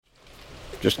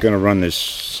Just going to run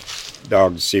this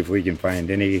dog to see if we can find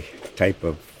any type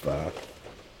of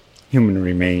human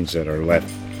remains that are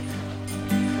left.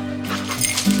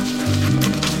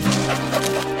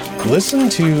 Listen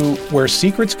to Where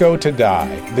Secrets Go to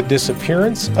Die, The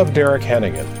Disappearance of Derek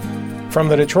Hennigan. From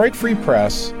the Detroit Free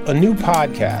Press, a new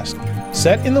podcast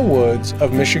set in the woods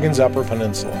of Michigan's Upper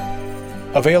Peninsula.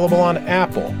 Available on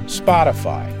Apple,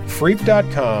 Spotify,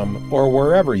 Freep.com, or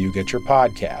wherever you get your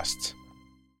podcasts.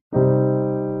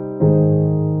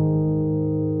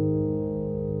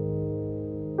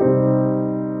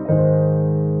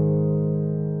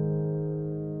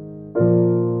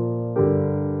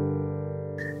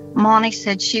 Monty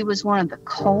said she was one of the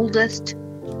coldest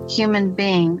human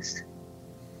beings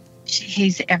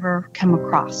he's ever come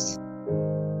across.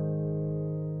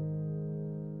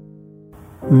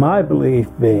 My belief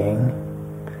being,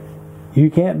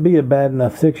 you can't be a bad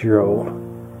enough 6-year-old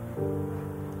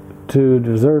to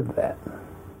deserve that.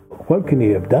 What can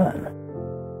you have done?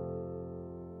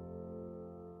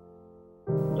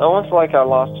 Almost like I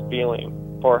lost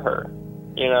feeling for her,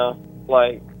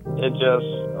 like I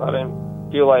didn't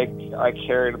feel like I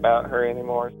cared about her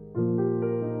anymore.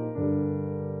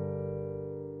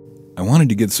 I wanted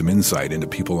to get some insight into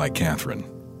people like Catherine.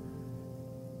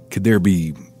 Could there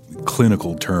be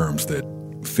clinical terms that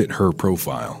fit her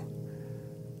profile?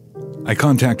 I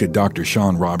contacted Dr.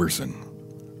 Sean Robertson,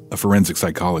 a forensic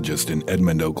psychologist in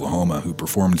Edmond, Oklahoma, who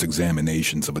performs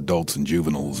examinations of adults and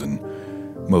juveniles in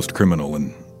most criminal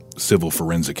and civil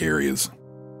forensic areas.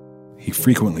 He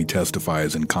frequently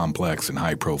testifies in complex and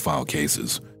high-profile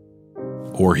cases,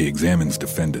 or he examines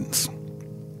defendants.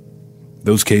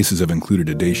 Those cases have included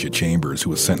Adacia Chambers, who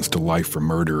was sentenced to life for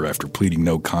murder after pleading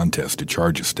no contest to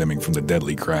charges stemming from the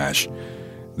deadly crash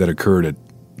that occurred at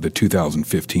the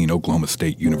 2015 Oklahoma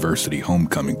State University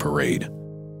homecoming parade,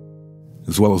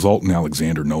 as well as Alton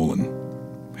Alexander Nolan,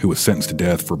 who was sentenced to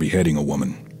death for beheading a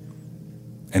woman,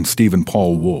 and Stephen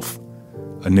Paul Wolf,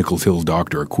 a Nichols Hills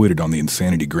doctor acquitted on the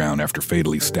insanity ground after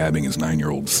fatally stabbing his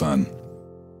 9-year-old son.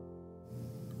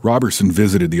 Robertson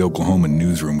visited the Oklahoman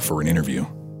newsroom for an interview.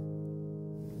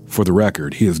 For the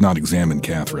record, he has not examined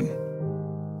Catherine.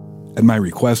 At my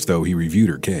request, though, he reviewed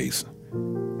her case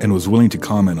and was willing to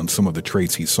comment on some of the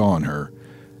traits he saw in her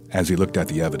as he looked at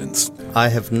the evidence. I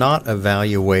have not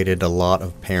evaluated a lot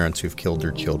of parents who've killed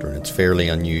their children. It's fairly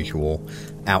unusual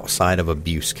outside of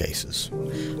abuse cases.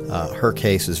 Her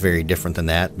case is very different than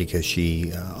that because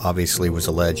she obviously was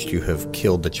alleged to have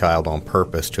killed the child on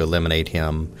purpose to eliminate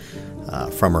him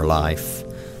from her life,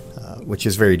 which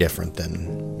is very different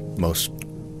than most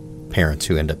parents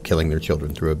who end up killing their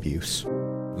children through abuse.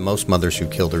 Most mothers who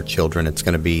kill their children, it's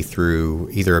going to be through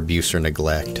either abuse or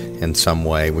neglect in some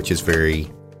way, which is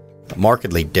very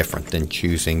markedly different than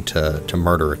choosing to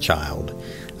murder a child,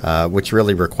 which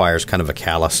really requires kind of a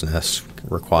callousness,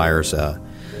 requires a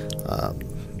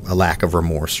lack of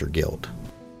remorse or guilt.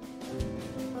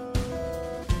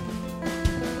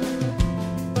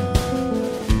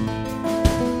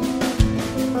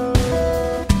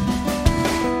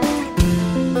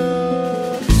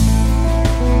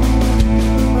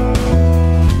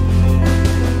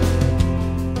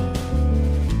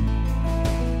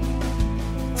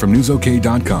 From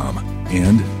NewsOK.com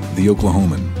and The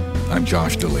Oklahoman, I'm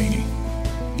Josh Delaney.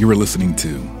 You are listening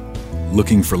to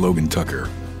Looking for Logan Tucker,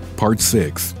 Part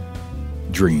 6,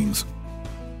 Dreams.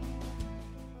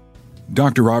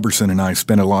 Dr. Robertson and I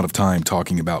spent a lot of time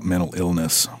talking about mental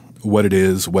illness, what it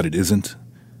is, what it isn't,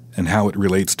 and how it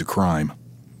relates to crime.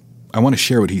 I want to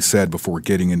share what he said before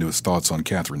getting into his thoughts on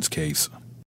Catherine's case.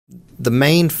 The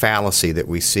main fallacy that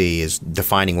we see is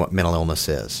defining what mental illness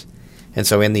is. And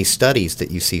so in these studies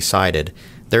that you see cited,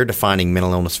 they're defining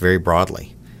mental illness very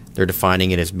broadly. They're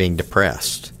defining it as being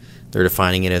depressed. They're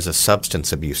defining it as a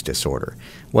substance abuse disorder.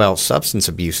 Well, substance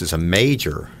abuse is a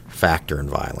major factor in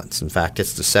violence. In fact,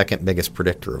 it's the second biggest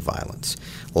predictor of violence.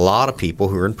 A lot of people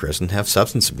who are in prison have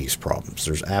substance abuse problems.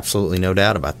 There's absolutely no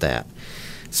doubt about that.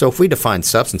 So if we define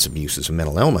substance abuse as a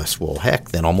mental illness, well, heck,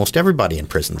 then almost everybody in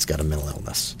prison's got a mental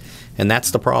illness. And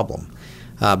that's the problem.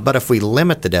 But if we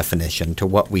limit the definition to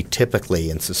what we typically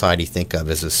in society think of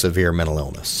as a severe mental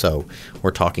illness, so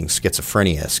we're talking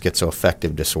schizophrenia,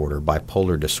 schizoaffective disorder,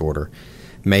 bipolar disorder,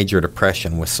 major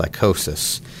depression with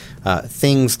psychosis,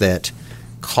 things that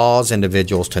cause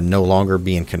individuals to no longer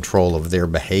be in control of their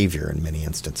behavior in many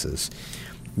instances,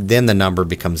 then the number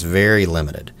becomes very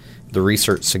limited. The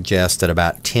research suggests that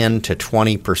about 10 to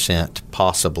 20%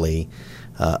 possibly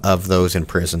of those in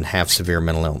prison have severe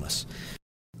mental illness.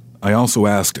 I also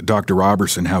asked Dr.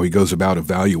 Robertson how he goes about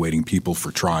evaluating people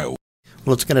for trial.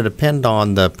 Well, it's going to depend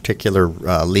on the particular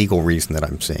legal reason that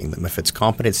I'm seeing them. If it's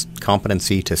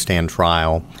competency to stand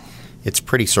trial, it's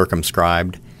pretty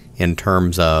circumscribed in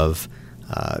terms of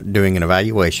doing an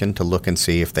evaluation to look and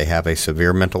see if they have a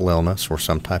severe mental illness or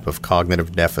some type of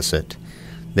cognitive deficit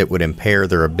that would impair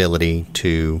their ability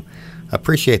to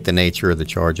appreciate the nature of the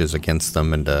charges against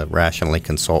them and to rationally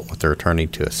consult with their attorney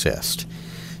to assist.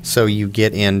 So you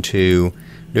get into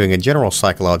doing a general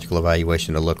psychological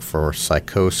evaluation to look for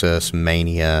psychosis,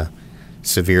 mania,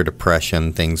 severe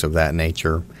depression, things of that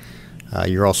nature.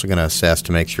 You're also going to assess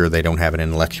to make sure they don't have an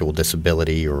intellectual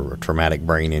disability or a traumatic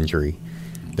brain injury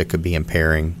that could be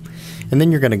impairing. And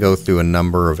then you're going to go through a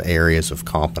number of areas of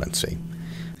competency.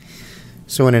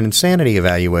 So in an insanity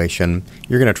evaluation,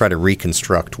 you're going to try to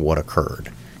reconstruct what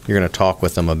occurred. You're going to talk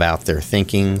with them about their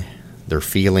thinking, their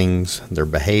feelings, their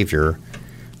behavior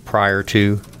prior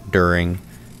to, during,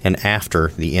 and after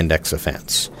the index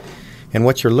offense. And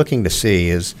what you're looking to see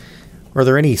is, are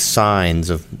there any signs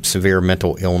of severe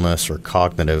mental illness or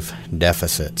cognitive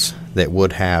deficits that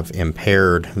would have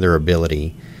impaired their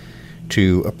ability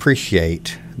to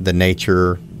appreciate the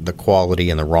nature, the quality,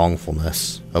 and the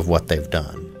wrongfulness of what they've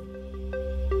done?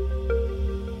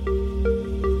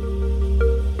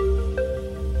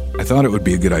 I thought it would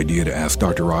be a good idea to ask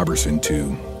Dr. Robertson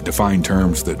to define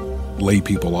terms that lay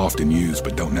people often use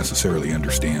but don't necessarily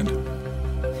understand.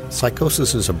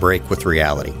 Psychosis is a break with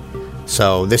reality.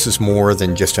 So this is more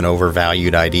than just an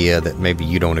overvalued idea that maybe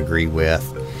you don't agree with.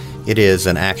 It is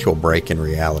an actual break in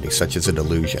reality, such as a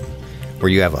delusion, where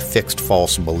you have a fixed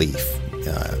false belief.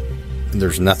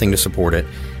 There's nothing to support it.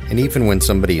 And even when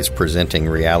somebody is presenting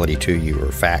reality to you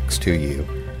or facts to you,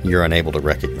 you're unable to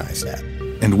recognize that.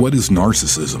 And what is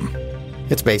narcissism?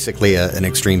 It's basically an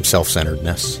extreme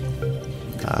self-centeredness.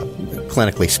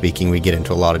 Clinically speaking, we get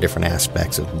into a lot of different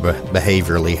aspects of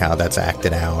behaviorally how that's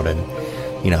acted out, and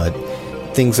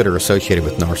things that are associated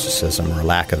with narcissism are a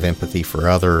lack of empathy for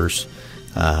others,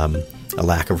 a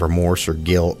lack of remorse or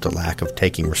guilt, a lack of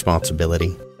taking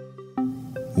responsibility.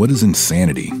 What is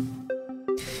insanity?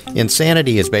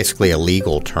 Insanity is basically a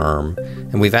legal term,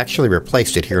 and we've actually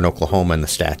replaced it here in Oklahoma in the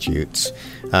statutes.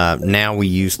 Now we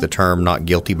use the term not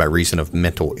guilty by reason of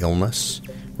mental illness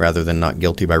rather than not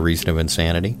guilty by reason of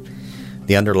insanity.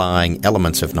 The underlying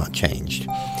elements have not changed.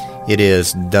 It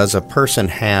is, does a person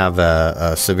have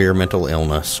a severe mental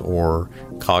illness or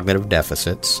cognitive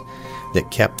deficits that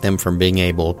kept them from being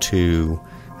able to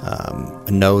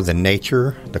know the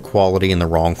nature, the quality, and the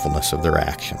wrongfulness of their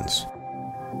actions?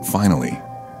 Finally,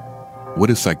 what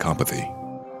is psychopathy?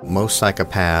 Most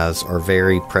psychopaths are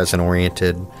very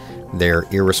present-oriented, they're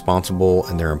irresponsible,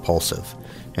 and they're impulsive.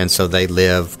 And so they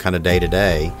live kind of day to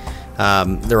day.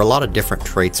 There are a lot of different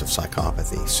traits of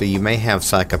psychopathy. So you may have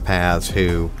psychopaths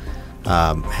who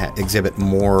exhibit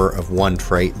more of one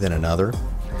trait than another.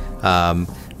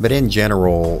 But in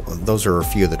general, those are a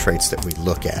few of the traits that we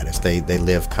look at, is they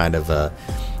live kind of a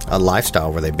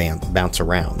lifestyle where they bounce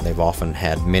around. They've often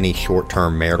had many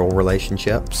short-term marital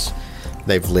relationships.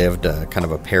 They've lived kind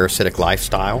of a parasitic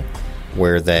lifestyle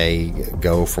where they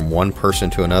go from one person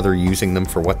to another using them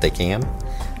for what they can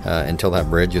until that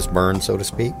bridge is burned, so to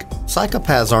speak.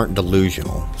 Psychopaths aren't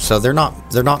delusional, so they're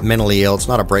not mentally ill. It's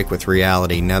not a break with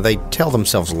reality. Now, they tell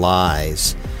themselves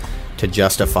lies to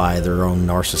justify their own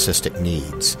narcissistic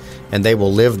needs, and they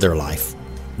will live their life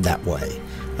that way.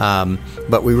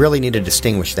 But we really need to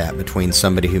distinguish that between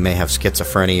somebody who may have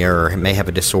schizophrenia or may have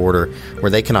a disorder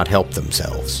where they cannot help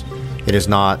themselves.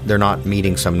 They're not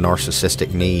meeting some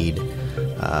narcissistic need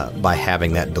by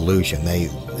having that delusion.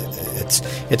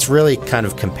 It's really kind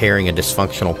of comparing a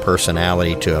dysfunctional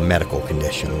personality to a medical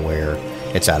condition where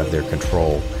it's out of their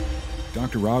control.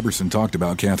 Dr. Robertson talked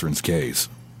about Catherine's case.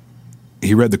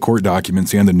 He read the court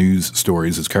documents and the news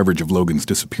stories as coverage of Logan's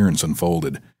disappearance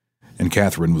unfolded, and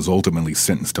Catherine was ultimately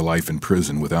sentenced to life in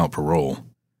prison without parole.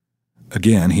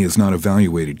 Again, he has not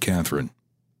evaluated Catherine.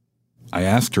 I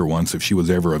asked her once if she was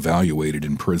ever evaluated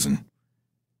in prison.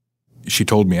 She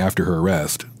told me after her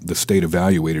arrest, the state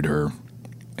evaluated her,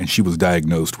 and she was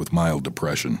diagnosed with mild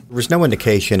depression. There was no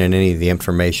indication in any of the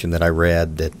information that I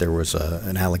read that there was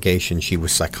an allegation she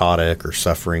was psychotic or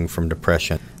suffering from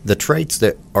depression. The traits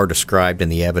that are described in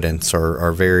the evidence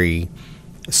are very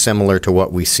similar to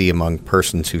what we see among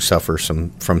persons who suffer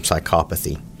from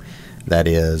psychopathy. That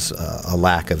is, a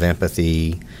lack of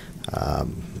empathy, a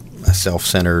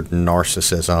self-centered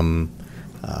narcissism,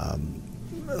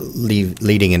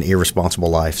 leading an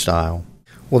irresponsible lifestyle.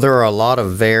 Well, there are a lot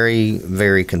of very,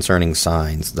 very concerning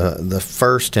signs. The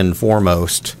first and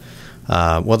foremost, there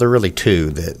are really two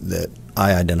that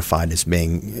I identified as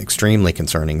being extremely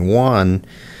concerning. One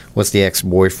was the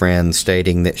ex-boyfriend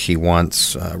stating that she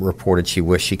once reported she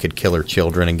wished she could kill her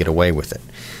children and get away with it.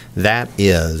 That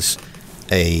is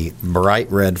a bright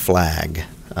red flag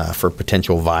for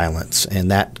potential violence,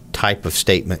 and that type of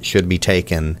statement should be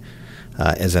taken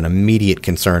as an immediate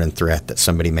concern and threat that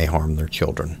somebody may harm their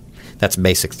children. That's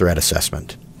basic threat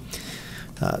assessment.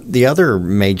 The other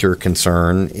major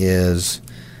concern is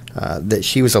that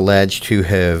she was alleged to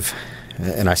have,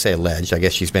 and I say alleged, I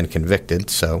guess she's been convicted,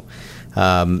 so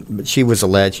but she was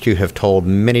alleged to have told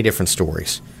many different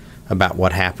stories about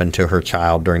what happened to her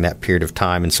child during that period of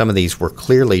time, and some of these were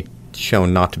clearly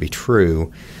shown not to be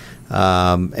true.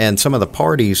 And some of the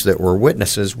parties that were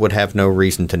witnesses would have no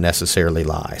reason to necessarily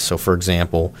lie. So, for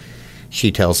example,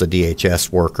 she tells a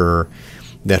DHS worker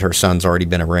that her son's already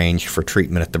been arranged for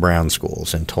treatment at the Brown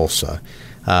schools in Tulsa,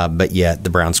 but yet the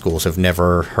Brown schools have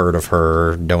never heard of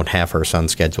her, don't have her son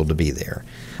scheduled to be there.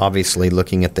 Obviously,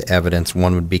 looking at the evidence,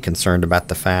 one would be concerned about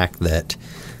the fact that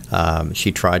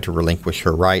she tried to relinquish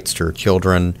her rights to her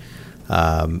children.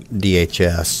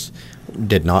 DHS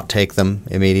did not take them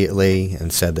immediately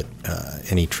and said that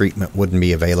any treatment wouldn't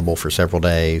be available for several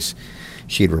days.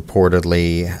 She'd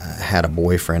reportedly had a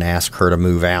boyfriend ask her to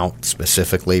move out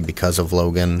specifically because of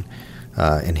Logan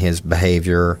and his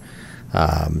behavior.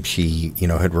 She,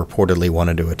 had reportedly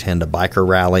wanted to attend a biker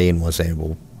rally and was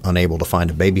unable to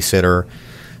find a babysitter.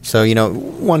 So,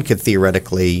 one could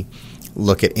theoretically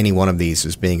look at any one of these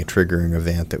as being a triggering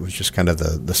event that was just kind of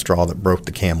the straw that broke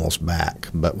the camel's back.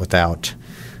 But without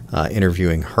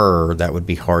interviewing her, that would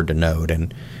be hard to note.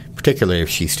 And particularly if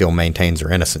she still maintains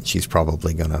her innocence, she's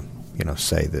probably going to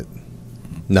say that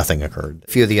nothing occurred.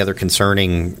 A few of the other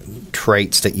concerning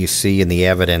traits that you see in the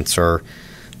evidence are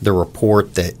the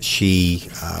report that she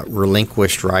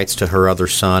relinquished rights to her other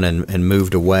son and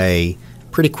moved away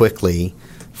pretty quickly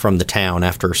from the town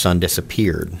after her son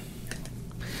disappeared.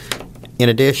 In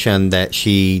addition, that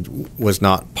she was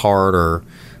not part or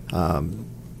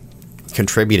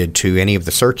contributed to any of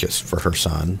the searches for her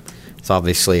son. It's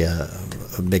obviously a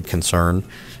big concern.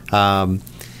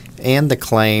 And the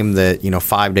claim that,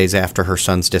 5 days after her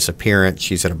son's disappearance,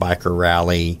 she's at a biker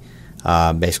rally,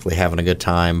 basically having a good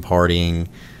time, partying.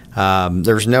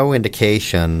 There's no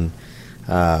indication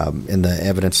in the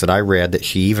evidence that I read that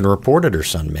she even reported her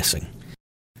son missing.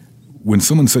 When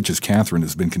someone such as Catherine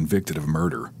has been convicted of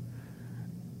murder,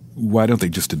 why don't they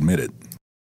just admit it?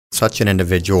 Such an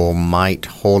individual might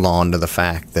hold on to the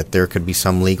fact that there could be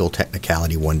some legal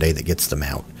technicality one day that gets them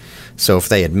out. So if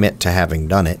they admit to having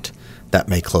done it, that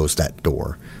may close that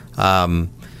door.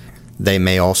 They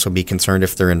may also be concerned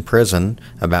if they're in prison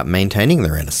about maintaining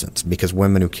their innocence, because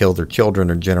women who kill their children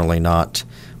are generally not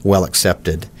well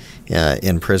accepted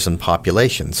in prison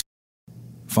populations.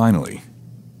 Finally,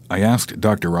 I asked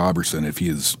Dr. Robertson if he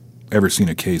has ever seen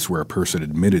a case where a person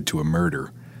admitted to a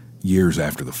murder years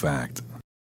after the fact.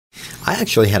 I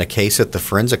actually had a case at the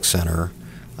Forensic Center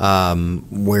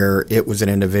where it was an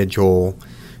individual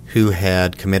who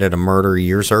had committed a murder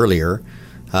years earlier,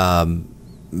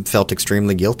 felt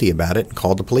extremely guilty about it, and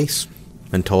called the police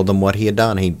and told them what he had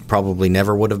done. He probably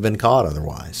never would have been caught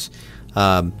otherwise.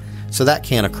 So that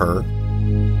can occur.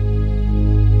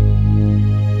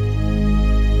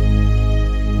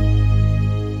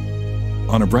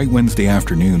 On a bright Wednesday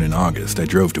afternoon in August, I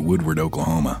drove to Woodward,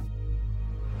 Oklahoma.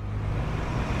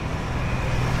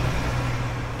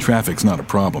 Traffic's not a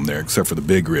problem there, except for the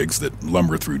big rigs that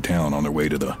lumber through town on their way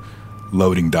to the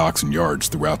loading docks and yards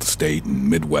throughout the state and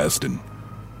Midwest and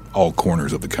all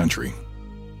corners of the country.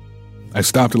 I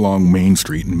stopped along Main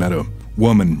Street and met a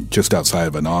woman just outside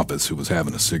of an office who was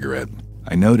having a cigarette.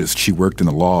 I noticed she worked in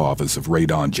the law office of Ray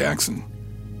Don Jackson.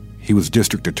 He was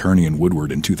district attorney in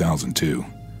Woodward in 2002.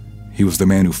 He was the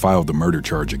man who filed the murder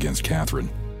charge against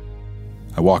Catherine.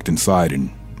 I walked inside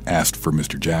and asked for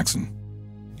Mr. Jackson.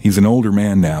 He's an older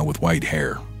man now with white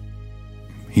hair.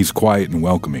 He's quiet and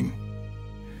welcoming.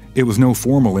 It was no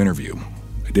formal interview.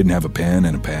 I didn't have a pen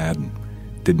and a pad,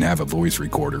 didn't have a voice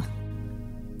recorder.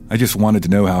 I just wanted to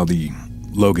know how the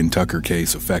Logan Tucker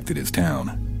case affected his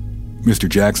town. Mr.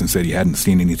 Jackson said he hadn't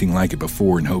seen anything like it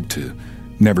before and hoped to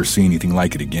never see anything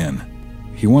like it again.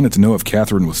 He wanted to know if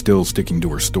Catherine was still sticking to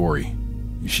her story.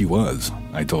 She was,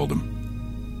 I told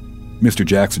him. Mr.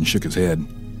 Jackson shook his head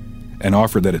and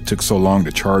offered that it took so long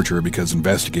to charge her because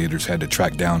investigators had to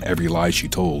track down every lie she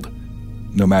told,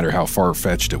 no matter how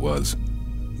far-fetched it was,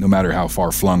 no matter how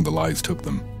far-flung the lies took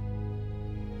them.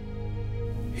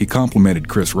 He complimented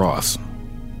Chris Ross,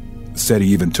 said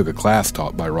he even took a class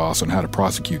taught by Ross on how to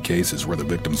prosecute cases where the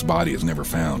victim's body is never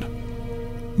found.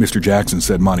 Mr. Jackson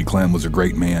said Monty Clem was a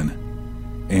great man,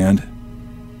 and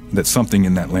that something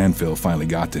in that landfill finally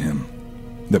got to him,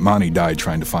 that Monty died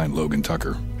trying to find Logan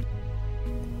Tucker.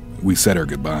 we said our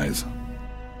goodbyes.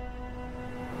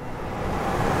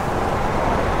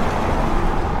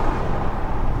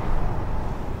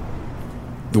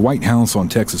 The white house on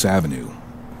Texas Avenue,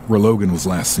 where Logan was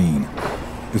last seen,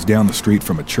 is down the street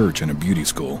from a church and a beauty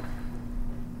school.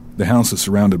 The house is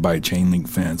surrounded by a chain-link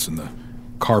fence, and the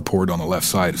carport on the left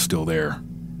side is still there.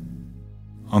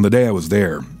 On the day I was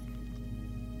there,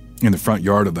 in the front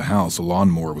yard of the house, a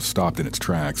lawnmower was stopped in its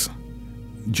tracks.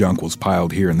 Junk was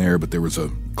piled here and there, but there was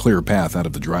a clear path out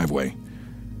of the driveway.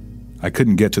 I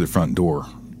couldn't get to the front door,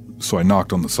 so I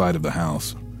knocked on the side of the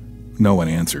house. No one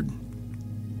answered.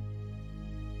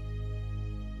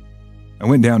 I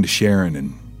went down to Sharon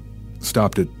and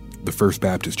stopped at the First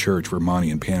Baptist Church where Monty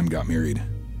and Pam got married,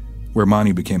 where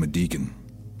Monty became a deacon.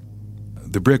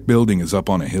 The brick building is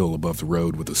up on a hill above the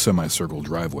road with a semicircle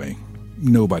driveway.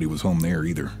 Nobody was home there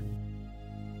either.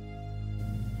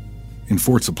 In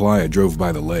Fort Supply, I drove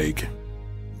by the lake.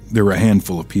 There were a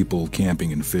handful of people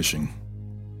camping and fishing.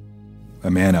 A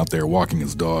man out there walking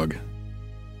his dog.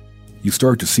 You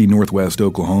start to see northwest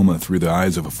Oklahoma through the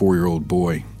eyes of a 4-year-old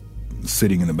boy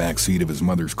sitting in the back seat of his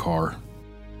mother's car.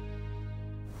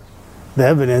 The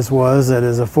evidence was that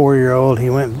as a 4-year-old,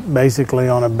 he went basically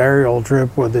on a burial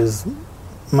trip with his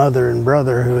mother and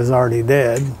brother, who is already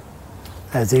dead,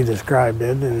 as he described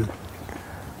it,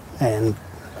 and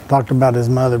talked about his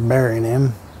mother burying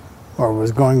him, or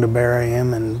was going to bury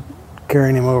him, and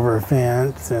carrying him over a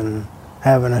fence and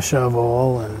having a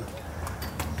shovel,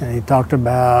 and he talked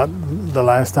about the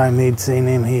last time he'd seen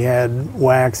him, he had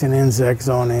wax and insects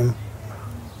on him.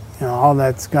 You know, all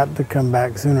that's got to come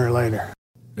back sooner or later.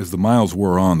 As the miles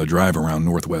wore on, the drive around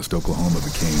northwest Oklahoma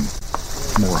became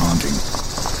more haunting.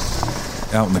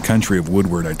 Out in the country of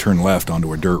Woodward, I turned left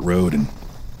onto a dirt road and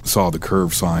saw the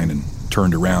curve sign and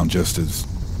turned around just as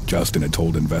Justin had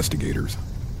told investigators.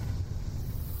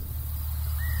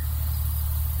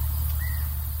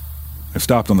 I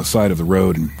stopped on the side of the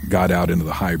road and got out into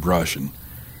the high brush and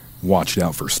watched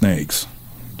out for snakes,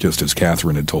 just as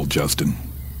Catherine had told Justin.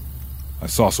 I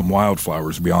saw some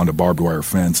wildflowers beyond a barbed wire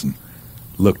fence and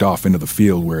looked off into the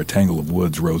field where a tangle of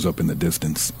woods rose up in the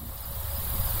distance.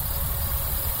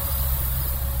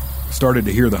 I started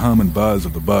to hear the hum and buzz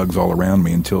of the bugs all around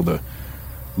me until the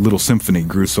little symphony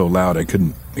grew so loud I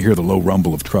couldn't hear the low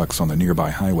rumble of trucks on the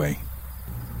nearby highway.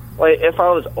 Like, if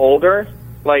I was older,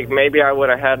 like, maybe I would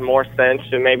have had more sense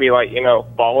to maybe, like, you know,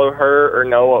 follow her or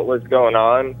know what was going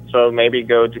on, so maybe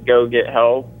go get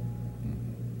help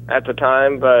at the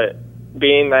time, but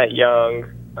being that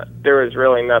young, there was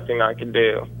really nothing I could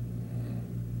do,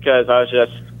 because I was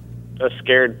just a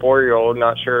scared 4-year-old,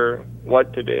 not sure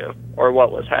what to do or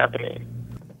what was happening.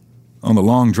 On the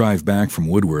long drive back from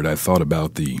Woodward, I thought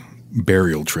about the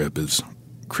burial trip, as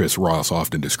Chris Ross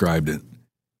often described it,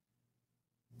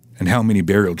 and how many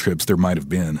burial trips there might have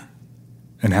been,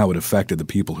 and how it affected the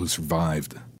people who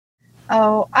survived.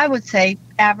 Oh, I would say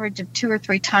average of 2 or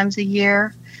 3 times a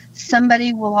year.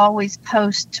 Somebody will always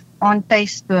post on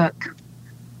Facebook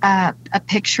a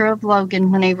picture of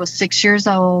Logan when he was 6 years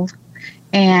old,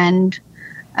 and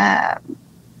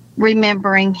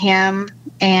remembering him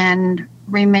and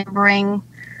remembering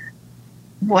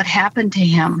what happened to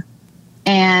him.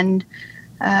 And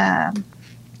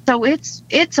so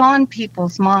it's on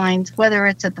people's minds, whether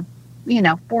it's at the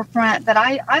forefront, but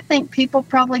I think people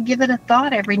probably give it a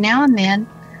thought every now and then.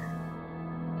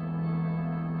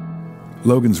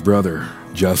 Logan's brother,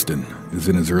 Justin, is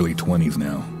in his early 20s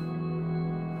now.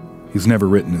 He's never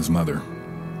written his mother,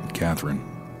 Catherine.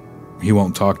 He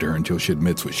won't talk to her until she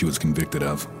admits what she was convicted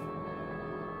of.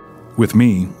 With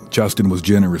me, Justin was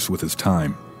generous with his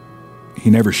time. He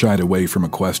never shied away from a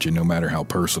question, no matter how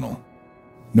personal.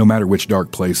 No matter which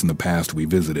dark place in the past we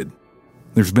visited.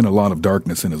 There's been a lot of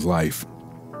darkness in his life,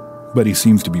 but he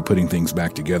seems to be putting things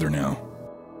back together now.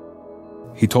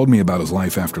 He told me about his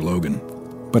life after Logan,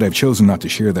 but I've chosen not to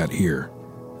share that here.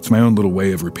 It's my own little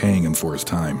way of repaying him for his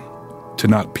time, to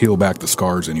not peel back the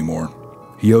scars anymore.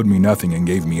 He owed me nothing and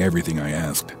gave me everything I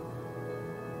asked,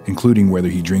 including whether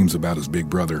he dreams about his big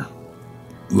brother,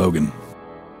 Logan.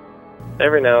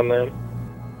 Every now and then.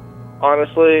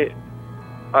 Honestly,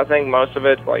 I think most of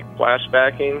it's like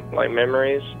flashbacking, like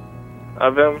memories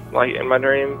of him, like in my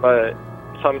dream, but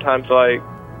sometimes like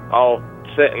I'll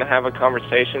sit and have a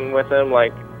conversation with him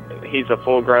like he's a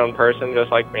full-grown person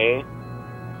just like me.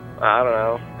 I don't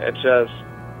know. It's just,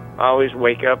 I always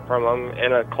wake up from him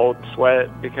in a cold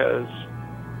sweat because,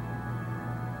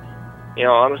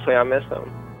 honestly, I miss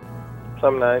him.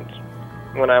 Some nights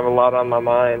when I have a lot on my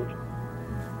mind,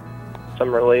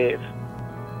 some relief,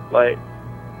 like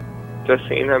just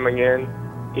seeing him again,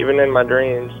 even in my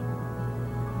dreams.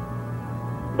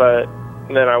 But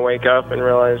And then I wake up and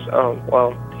realize, oh,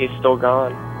 well, he's still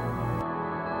gone.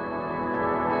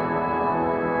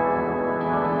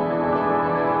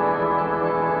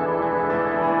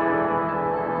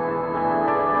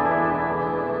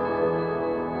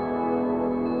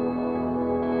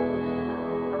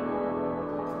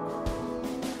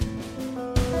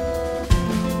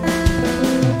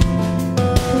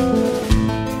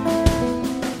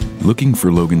 Looking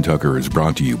for Logan Tucker is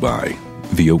brought to you by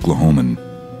The Oklahoman.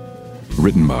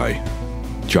 Written by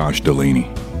Josh Delaney.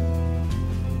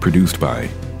 Produced by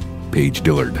Paige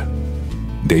Dillard,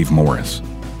 Dave Morris,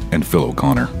 and Phil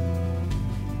O'Connor.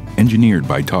 Engineered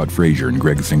by Todd Frazier and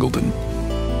Greg Singleton.